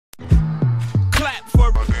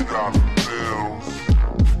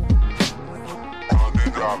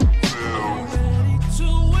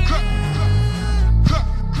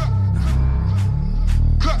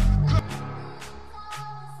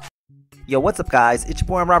Yo, what's up guys, it's your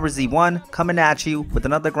boy Robert Z1 coming at you with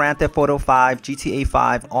another Grand Theft Auto 5 GTA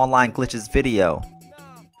 5 online glitches video.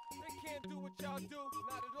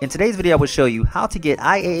 In today's video I will show you how to get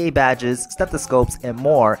IAA badges, stethoscopes, and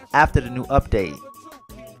more after the new update.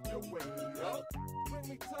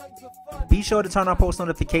 Be sure to turn on post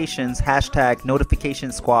notifications, hashtag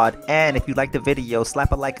notification squad, and if you like the video,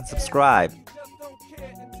 slap a like and subscribe.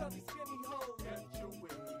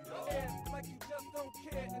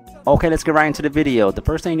 Okay, let's get right into the video. The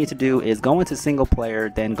first thing you need to do is go into single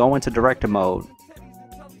player, then go into director mode.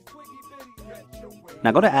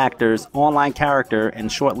 Now go to actors, online character, and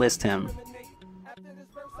shortlist him.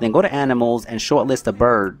 Then go to animals and shortlist a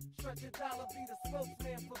bird.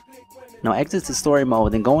 Now exit to story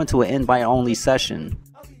mode, then go into an invite only session.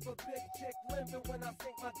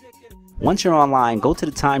 Once you're online, go to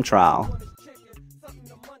the time trial.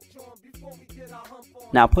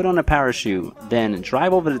 Now put on a parachute, then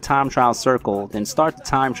drive over the time trial circle, then start the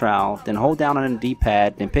time trial, then hold down on the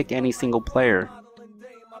D-pad, then pick any single player.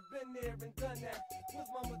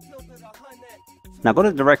 Now go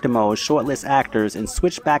to director mode, shortlist actors, and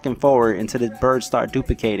switch back and forward until the birds start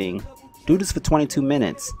duplicating. Do this for 22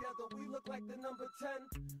 minutes.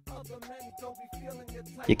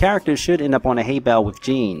 Your character should end up on a hay bale with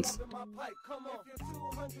jeans.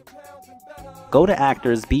 Go to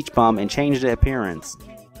actors, beach bum, and change the appearance.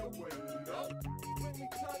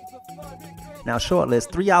 Now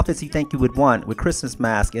shortlist 3 outfits you think you would want with Christmas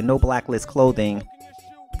mask and no blacklist clothing.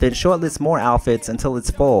 Then shortlist more outfits until it's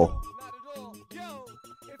full.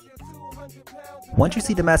 Once you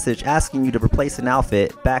see the message asking you to replace an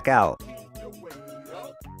outfit, back out.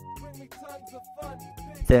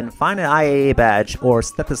 Then find an IAA badge or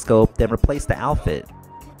stethoscope, then replace the outfit.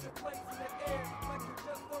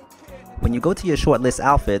 When you go to your shortlist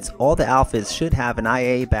outfits, all the outfits should have an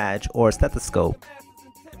IAA badge or stethoscope.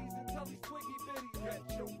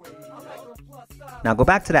 Now go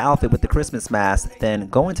back to the outfit with the Christmas mask, then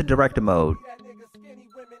go into director mode.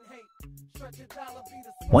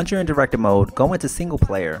 Once you're in director mode, go into single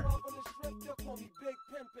player.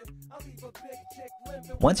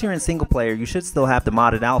 Once you're in single player, you should still have the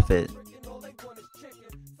modded outfit.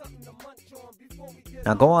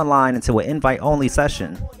 Now go online into an invite only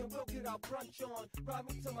session.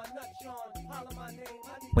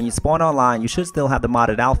 When you spawn online, you should still have the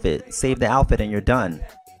modded outfit. Save the outfit and you're done.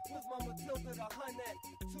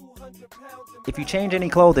 If you change any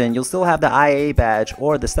clothing, you'll still have the IAA badge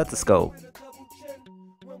or the stethoscope.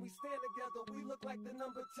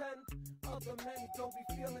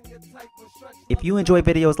 If you enjoy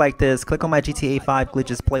videos like this, click on my GTA 5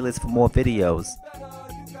 glitches playlist for more videos.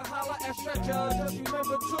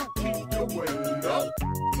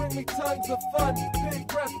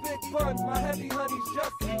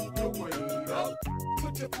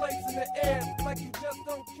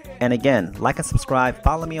 And again, like and subscribe,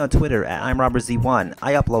 follow me on Twitter at I'mRobertZ1.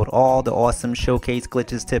 I upload all the awesome showcase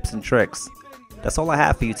glitches, tips, and tricks. That's all I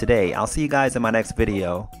have for you today. I'll see you guys in my next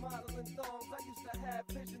video.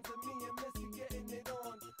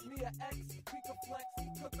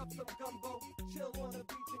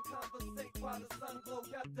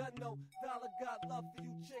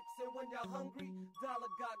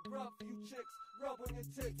 Rub on your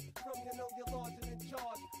tits, from you know you're large and in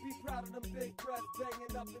charge. Be proud of them big breasts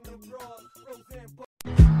banging up in the bras. Roseanne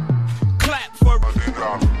clap for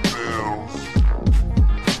 $100 bills.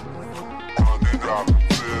 $100